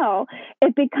well,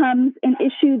 it becomes an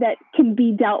issue that can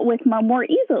be dealt with more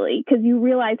easily because you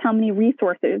realize how many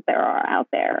resources there are out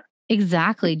there.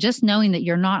 Exactly. Just knowing that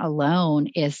you're not alone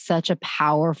is such a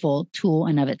powerful tool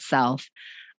in of itself.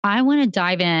 I want to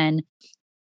dive in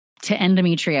to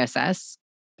endometriosis,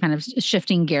 kind of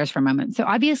shifting gears for a moment. So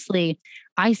obviously,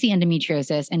 I see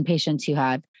endometriosis in patients who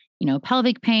have,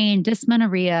 pelvic pain,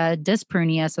 dysmenorrhea,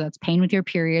 dyspareunia. So that's pain with your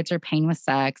periods or pain with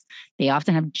sex. They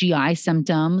often have GI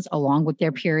symptoms along with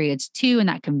their periods too, and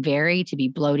that can vary to be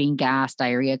bloating, gas,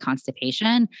 diarrhea,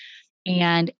 constipation.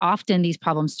 And often these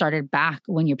problems started back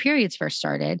when your periods first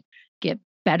started, get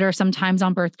better sometimes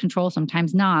on birth control,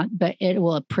 sometimes not, but it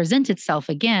will present itself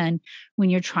again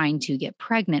when you're trying to get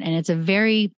pregnant. And it's a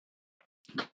very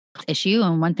issue.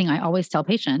 And one thing I always tell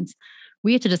patients,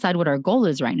 we have to decide what our goal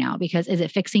is right now, because is it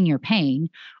fixing your pain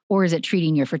or is it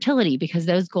treating your fertility? Because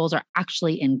those goals are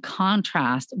actually in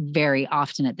contrast very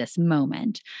often at this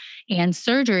moment. And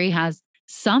surgery has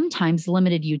sometimes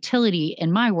limited utility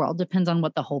in my world, depends on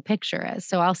what the whole picture is.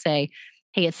 So I'll say,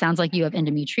 hey, it sounds like you have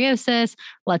endometriosis.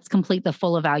 Let's complete the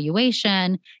full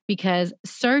evaluation, because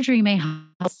surgery may help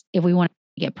us if we want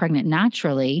to get pregnant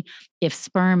naturally, if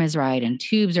sperm is right and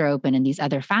tubes are open and these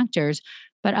other factors.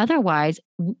 But otherwise,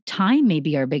 time may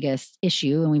be our biggest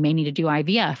issue, and we may need to do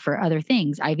IVF for other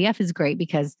things. IVF is great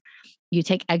because you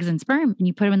take eggs and sperm and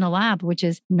you put them in the lab, which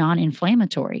is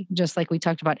non-inflammatory, just like we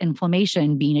talked about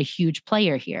inflammation being a huge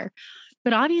player here.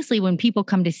 But obviously, when people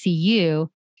come to see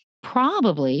you,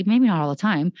 probably, maybe not all the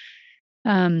time,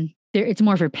 it's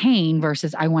more for pain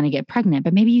versus I want to get pregnant,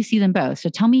 but maybe you see them both. So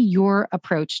tell me your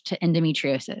approach to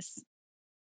endometriosis.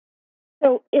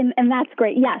 So, and that's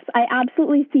great. Yes, I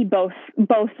absolutely see both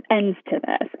ends to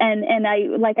this. And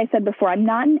I, like I said before, I'm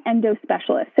not an endo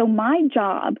specialist. So my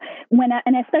job,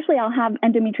 and especially I'll have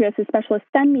endometriosis specialists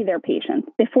send me their patients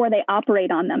before they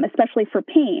operate on them, especially for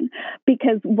pain,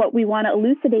 because what we want to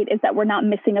elucidate is that we're not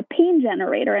missing a pain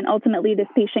generator. And ultimately this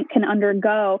patient can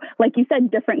undergo, like you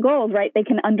said, different goals, right? They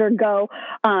can undergo,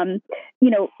 a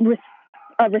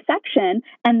resection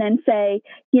and then say,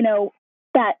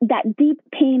 that deep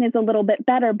pain is a little bit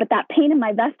better, but that pain in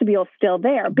my vestibule is still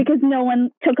there because no one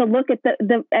took a look at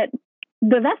the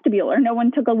vestibule, or no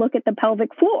one took a look at the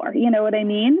pelvic floor. You know what I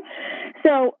mean?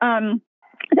 So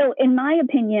in my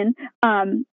opinion,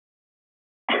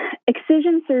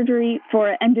 excision surgery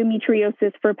for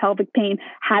endometriosis for pelvic pain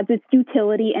has its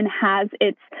utility and has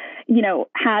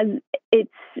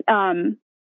its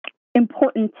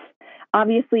importance.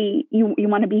 Obviously, you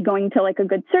want to be going to like a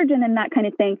good surgeon and that kind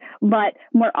of thing. But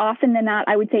more often than not,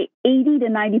 I would say 80 to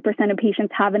 90% of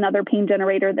patients have another pain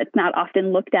generator that's not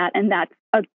often looked at. And that's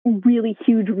a really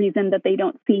huge reason that they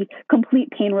don't see complete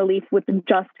pain relief with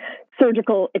just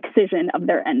surgical excision of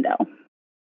their endo.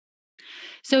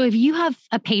 So if you have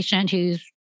a patient who's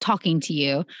talking to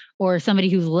you or somebody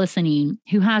who's listening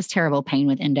who has terrible pain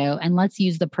with endo, and let's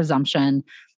use the presumption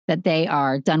that they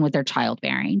are done with their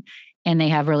childbearing, and they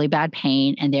have really bad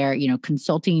pain and they're,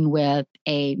 consulting with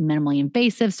a minimally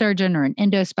invasive surgeon or an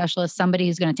endo specialist, somebody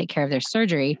who's going to take care of their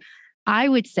surgery. I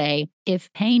would say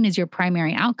if pain is your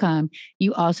primary outcome,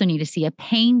 you also need to see a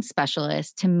pain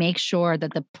specialist to make sure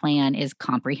that the plan is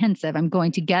comprehensive. I'm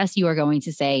going to guess you are going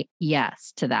to say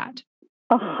yes to that.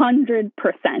 100%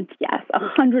 yes.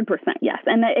 100% yes.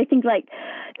 And I think like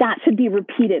that should be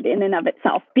repeated in and of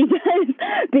itself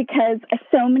because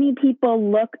so many people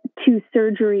look to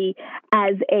surgery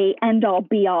as a end all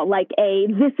be all, like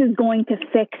this is going to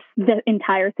fix the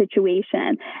entire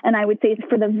situation. And I would say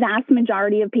for the vast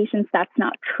majority of patients, that's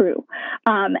not true.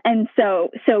 And so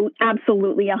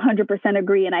absolutely 100%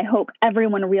 agree. And I hope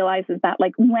everyone realizes that,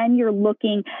 like, when you're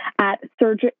looking at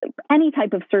surgery, any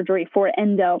type of surgery for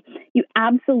endo, you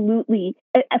absolutely,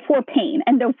 for pain,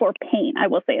 endo for pain, I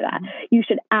will say that, you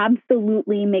should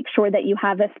absolutely make sure that you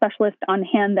have a specialist on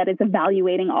hand that is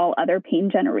evaluating all other pain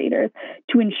generators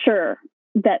to ensure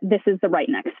that this is the right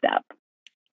next step.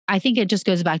 I think it just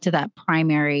goes back to that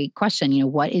primary question,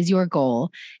 what is your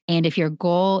goal? And if your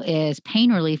goal is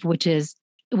pain relief, which is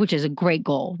a great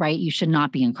goal, right? You should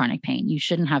not be in chronic pain. You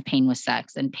shouldn't have pain with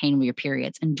sex and pain with your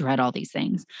periods and dread all these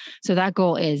things. So that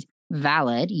goal is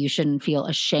valid. You shouldn't feel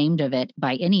ashamed of it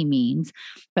by any means,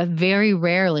 but very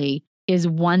rarely is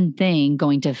one thing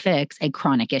going to fix a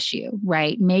chronic issue,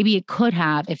 right? Maybe it could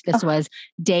have if this was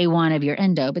day one of your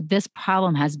endo, but this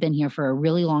problem has been here for a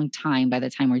really long time by the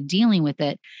time we're dealing with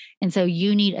it. And so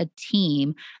you need a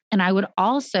team. And I would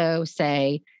also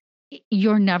say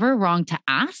you're never wrong to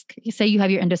ask. You say you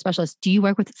have your endo specialist. Do you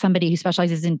work with somebody who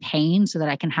specializes in pain so that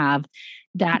I can have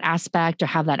that aspect or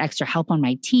have that extra help on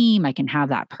my team? I can have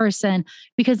that person,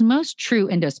 because most true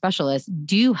endo specialists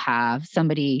do have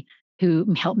somebody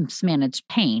who helps manage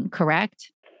pain,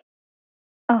 correct?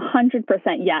 100%.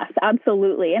 Yes,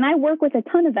 absolutely. And I work with a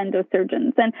ton of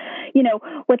endosurgeons, and,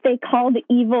 what they call the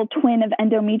evil twin of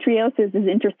endometriosis is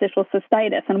interstitial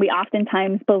cystitis. And we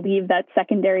oftentimes believe that's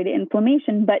secondary to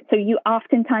inflammation. But so you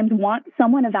oftentimes want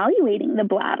someone evaluating the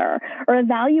bladder or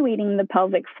evaluating the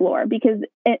pelvic floor, because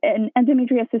an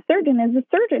endometriosis surgeon is a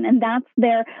surgeon, and that's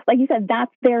their, like you said,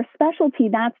 that's their specialty.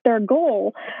 That's their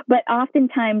goal. But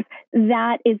oftentimes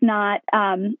that's not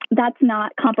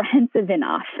comprehensive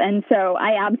enough. And so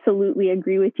I absolutely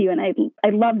agree with you. And I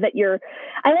love that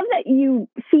you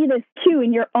see this too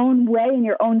in your own way, in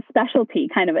your own specialty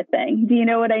kind of a thing. Do you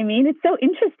know what I mean? It's so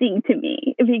interesting to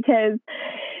me because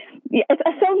it's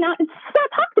not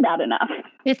talked about enough.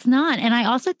 It's not. And I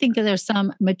also think that there's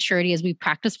some maturity as we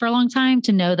practice for a long time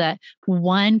to know that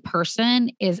one person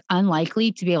is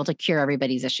unlikely to be able to cure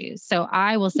everybody's issues. So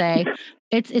I will say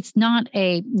it's not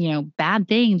a, bad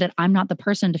thing that I'm not the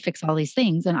person to fix all these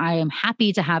things. And I am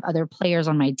happy to have other players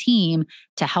on my team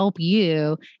to help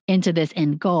you into this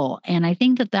end goal. And I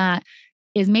think that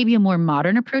is maybe a more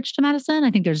modern approach to medicine.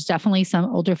 I think there's definitely some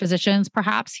older physicians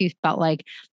perhaps who felt like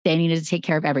they needed to take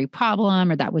care of every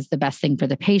problem or that was the best thing for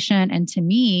the patient. And to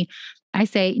me, I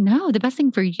say, no, the best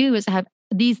thing for you is to have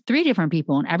these 3 different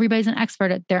people and everybody's an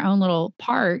expert at their own little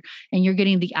part. And you're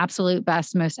getting the absolute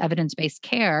best, most evidence-based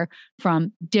care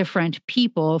from different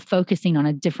people focusing on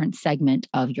a different segment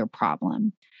of your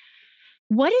problem.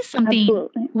 What is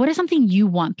something you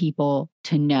want people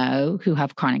to know who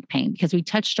have chronic pain? Because we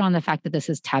touched on the fact that this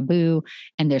is taboo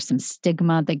and there's some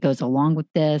stigma that goes along with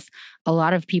this. A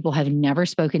lot of people have never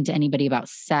spoken to anybody about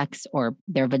sex or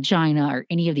their vagina or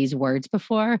any of these words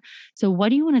before. So what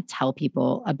do you want to tell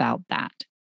people about that?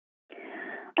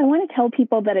 I want to tell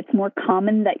people that it's more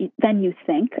common than you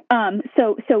think.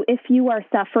 So if you are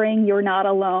suffering, you're not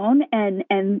alone.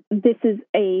 And this is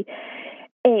a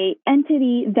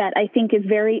entity that I think is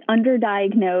very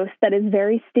underdiagnosed, that is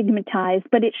very stigmatized,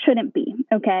 but it shouldn't be,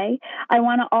 okay? I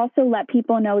want to also let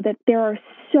people know that there are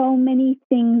so many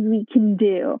things we can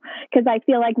do, because I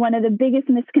feel like one of the biggest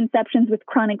misconceptions with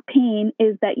chronic pain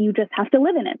is that you just have to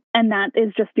live in it, and that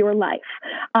is just your life.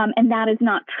 And that is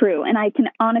not true. And I can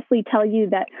honestly tell you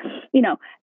that,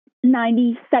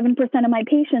 97% of my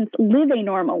patients live a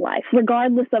normal life,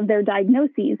 regardless of their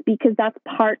diagnoses, because that's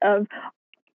part of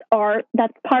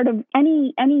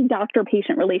any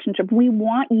doctor-patient relationship. We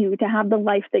want you to have the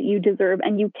life that you deserve,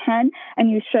 and you can, and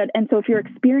you should. And so if you're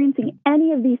experiencing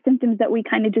any of these symptoms that we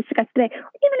kind of discussed today,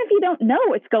 even if you don't know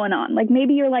what's going on, like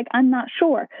maybe you're like, I'm not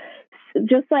sure.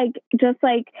 Just like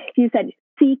you said,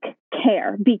 seek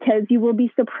care, because you will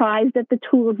be surprised at the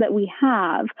tools that we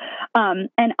have.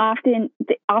 And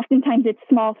oftentimes it's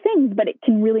small things, but it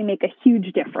can really make a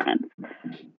huge difference.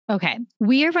 Okay.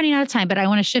 We are running out of time, but I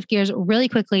want to shift gears really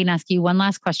quickly and ask you one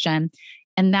last question.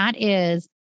 And that is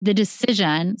the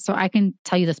decision. So I can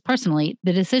tell you this personally,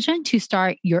 the decision to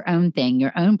start your own thing,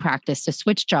 your own practice, to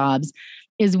switch jobs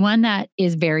is one that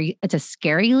is it's a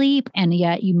scary leap. And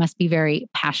yet you must be very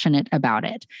passionate about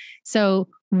it. So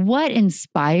what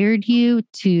inspired you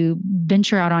to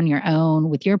venture out on your own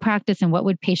with your practice, and what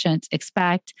would patients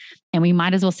expect? And we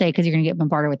might as well say, because you're going to get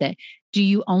bombarded with it, do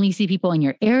you only see people in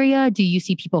your area? Do you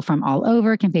see people from all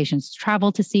over? Can patients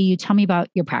travel to see you? Tell me about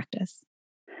your practice.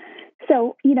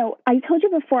 So, I told you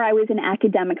before I was in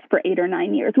academics for 8 or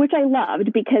 9 years, which I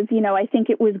loved because, I think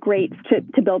it was great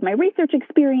to build my research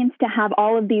experience, to have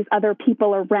all of these other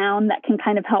people around that can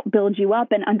kind of help build you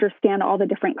up and understand all the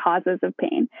different causes of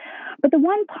pain. But the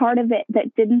one part of it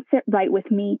that didn't sit right with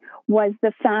me was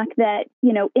the fact that,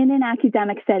 in an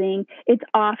academic setting, it's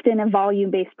often a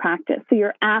volume-based practice. So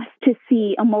you're asked to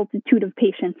see a multitude of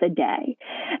patients a day.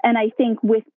 And I think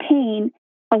with pain,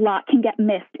 a lot can get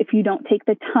missed if you don't take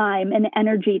the time and the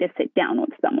energy to sit down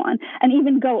with someone and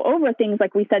even go over things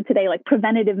like we said today, like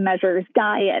preventative measures,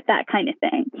 diet, that kind of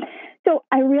thing. So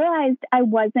I realized I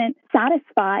wasn't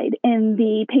satisfied in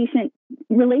the patient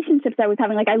relationships I was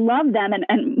having. Like I love them,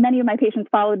 and many of my patients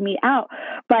followed me out,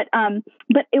 but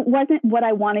it wasn't what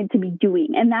I wanted to be doing.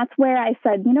 And that's where I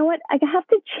said, you know what, I have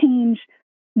to change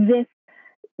this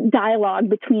dialogue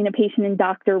between a patient and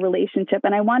doctor relationship.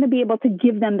 And I want to be able to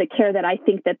give them the care that I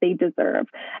think that they deserve.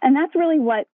 And that's really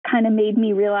what kind of made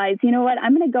me realize, you know what,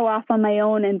 I'm going to go off on my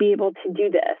own and be able to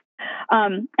do this.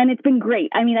 And it's been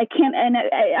great. I mean, I can't, and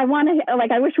I want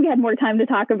to, I wish we had more time to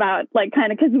talk about,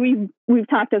 because we've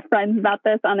talked as friends about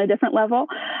this on a different level.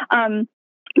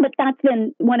 but that's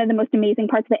been one of the most amazing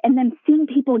parts of it. And then seeing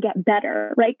people get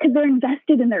better, right? Because they're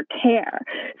invested in their care.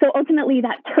 So ultimately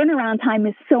that turnaround time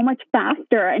is so much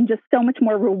faster and just so much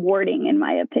more rewarding, in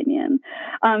my opinion.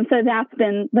 So that's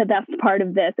been the best part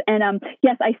of this. And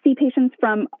yes, I see patients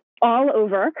from all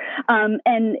over.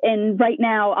 And right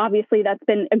now, obviously, that's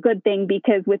been a good thing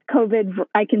because with COVID,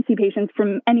 I can see patients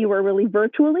from anywhere really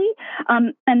virtually.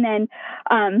 And then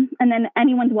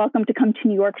anyone's welcome to come to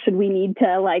New York should we need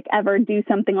to like ever do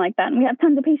something like that. And we have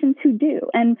tons of patients who do.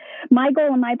 And my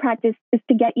goal in my practice is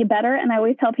to get you better. And I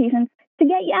always tell patients to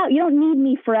get you out. You don't need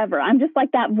me forever. I'm just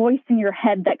like that voice in your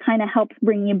head that kind of helps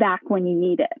bring you back when you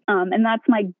need it. And that's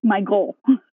my goal.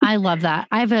 I love that.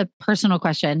 I have a personal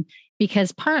question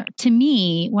because to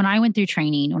me, when I went through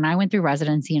training, when I went through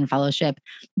residency and fellowship,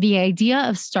 the idea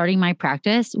of starting my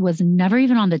practice was never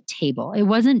even on the table. It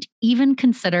wasn't even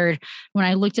considered when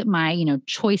I looked at my,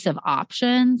 choice of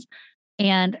options.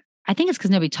 And I think it's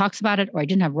because nobody talks about it, or I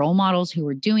didn't have role models who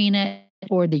were doing it,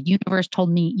 or the universe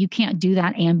told me you can't do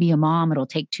that and be a mom. It'll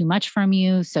take too much from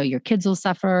you. So your kids will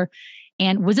suffer.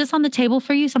 And was this on the table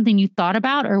for you, something you thought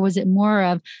about, or was it more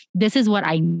of this is what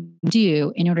I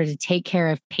do in order to take care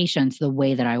of patients the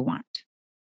way that I want?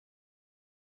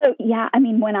 So, yeah, I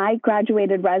mean, when I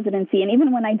graduated residency and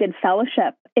even when I did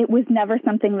fellowship, it was never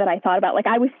something that I thought about. Like,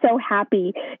 I was so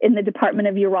happy in the Department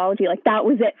of Urology. Like, that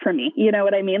was it for me. You know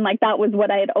what I mean? Like, that was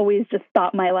what I had always just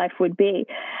thought my life would be.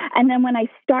 And then when I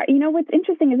what's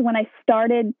interesting is when I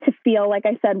started to feel, like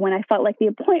I said, when I felt like the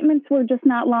appointments were just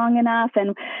not long enough.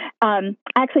 And I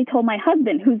actually told my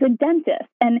husband, who's a dentist.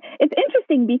 And it's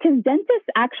interesting because dentists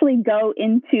actually go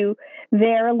into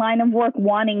their line of work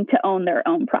wanting to own their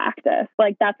own practice.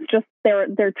 Like, that's just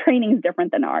their training is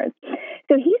different than ours.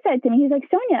 So he said to me, he's like,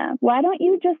 Sonia, why don't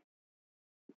you just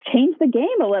change the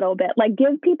game a little bit? Like,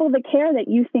 give people the care that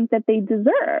you think that they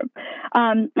deserve.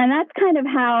 And that's kind of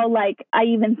how, like, I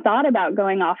even thought about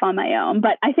going off on my own.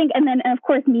 But I think, and of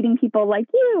course, meeting people like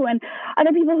you and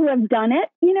other people who have done it,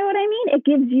 you know what I mean? It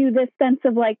gives you this sense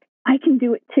of like, I can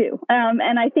do it too.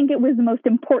 And I think it was the most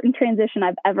important transition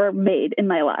I've ever made in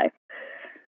my life.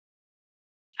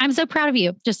 I'm so proud of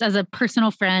you, just as a personal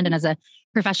friend and as a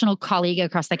professional colleague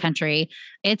across the country.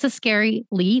 It's a scary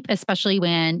leap, especially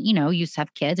when, you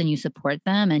have kids and you support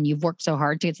them and you've worked so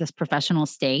hard to get to this professional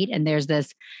state. And there's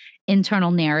this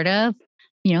internal narrative,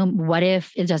 what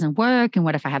if it doesn't work? And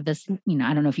what if I have this, I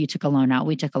don't know if you took a loan out,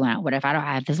 we took a loan out. What if I don't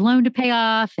have this loan to pay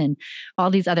off and all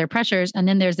these other pressures? And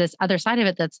then there's this other side of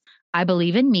it that's, I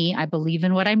believe in me. I believe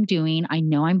in what I'm doing. I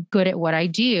know I'm good at what I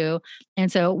do.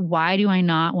 And so why do I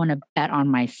not want to bet on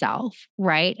myself?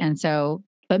 Right. And so,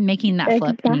 but making that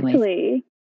flip anyways,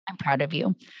 I'm proud of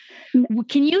you.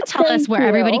 Can you tell us where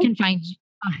everybody can find you?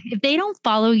 If they don't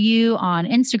follow you on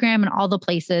Instagram and all the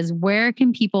places, where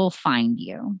can people find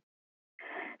you?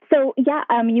 So,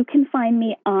 you can find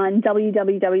me on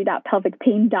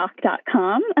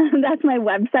www.pelvicpaindoc.com. That's my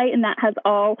website, and that has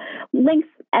all links,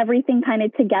 everything kind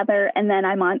of together. And then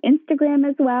I'm on Instagram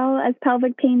as well as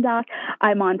Pelvic Pain Doc.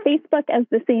 I'm on Facebook as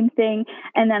the same thing.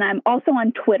 And then I'm also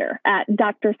on Twitter at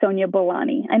Dr. Sonia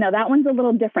Bahlani. I know that one's a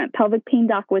little different. Pelvic Pain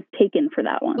Doc was taken for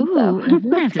that one. Ooh, so. We're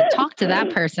going to have to talk to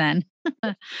that person.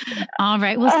 All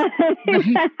right. Well,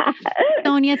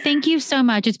 Sonia, thank you so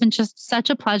much. It's been just such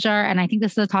a pleasure. And I think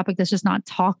this is a topic that's just not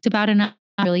talked about enough.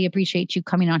 I really appreciate you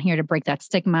coming on here to break that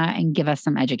stigma and give us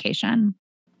some education.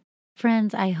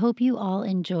 Friends, I hope you all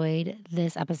enjoyed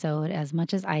this episode as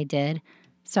much as I did.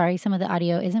 Sorry, some of the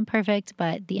audio isn't perfect,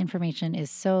 but the information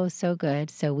is so good.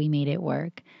 So we made it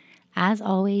work. As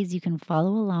always, you can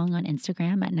follow along on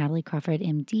Instagram at Natalie Crawford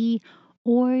MD,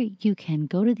 or you can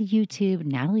go to the YouTube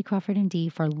Natalie Crawford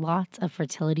MD for lots of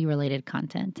fertility related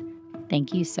content.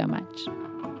 Thank you so much.